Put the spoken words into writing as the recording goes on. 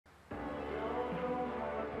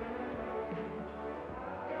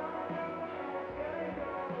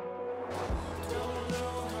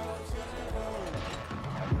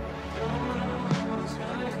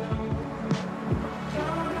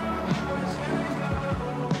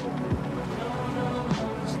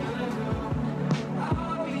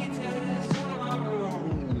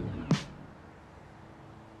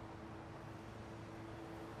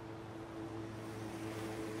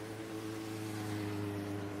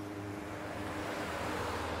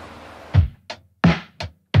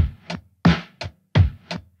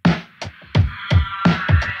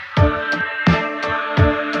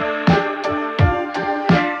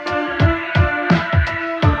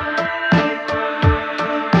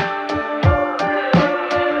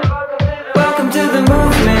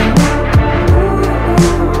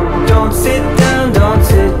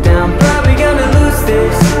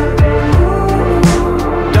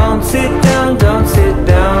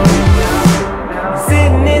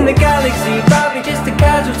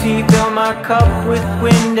my cup with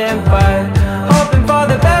wind and fire. Hoping for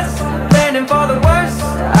the best, planning for the worst.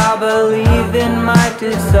 I believe in my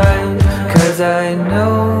desire. Cause I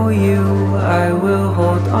know you, I will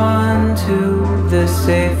hold on to the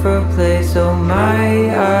safer place. So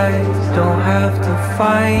my eyes don't have to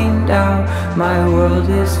find out my world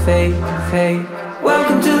is fake, fake.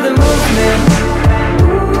 Welcome to the movement.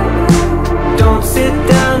 Don't sit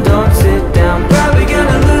down, don't sit down. Probably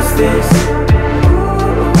gonna lose this.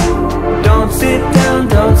 Don't sit down,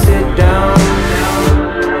 don't sit down.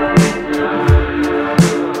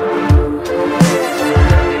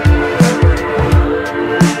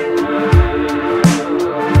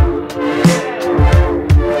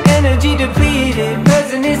 Energy depleted,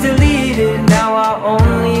 present is deleted. Now I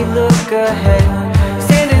only look ahead.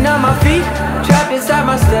 Standing on my feet, trapped inside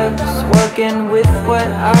my steps, working with what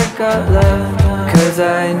I got left. Cause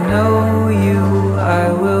I know you,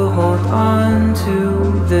 I will hold on to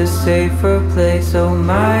the safer place. So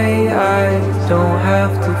my eyes don't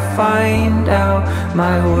have to find out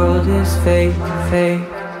my world is fake, fake.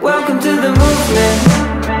 Welcome to the movement.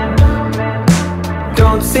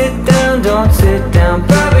 Don't sit down, don't sit down.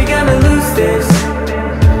 Probably gonna lose this.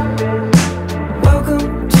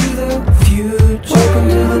 Welcome to the future. Welcome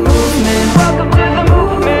to the movement. Welcome to the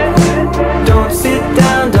movement. Don't sit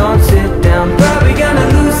down, don't sit down. Probably gonna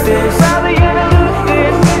lose this. Probably gonna lose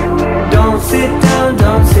this. Don't sit down,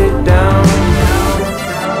 don't sit down.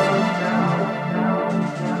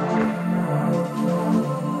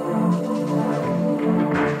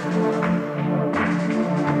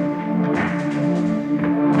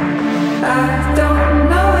 I don't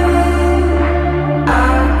know it, I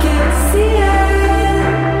can't see it.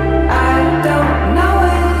 I don't know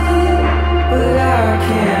it, but I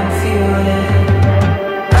can feel it.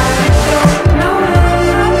 I don't know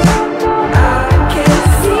it, I can't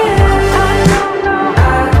see it.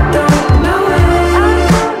 I don't know it,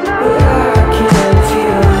 but I can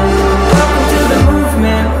feel it. Welcome to the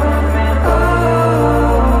movement.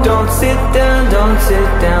 Don't sit down, don't sit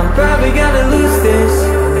down. Probably gonna lose this.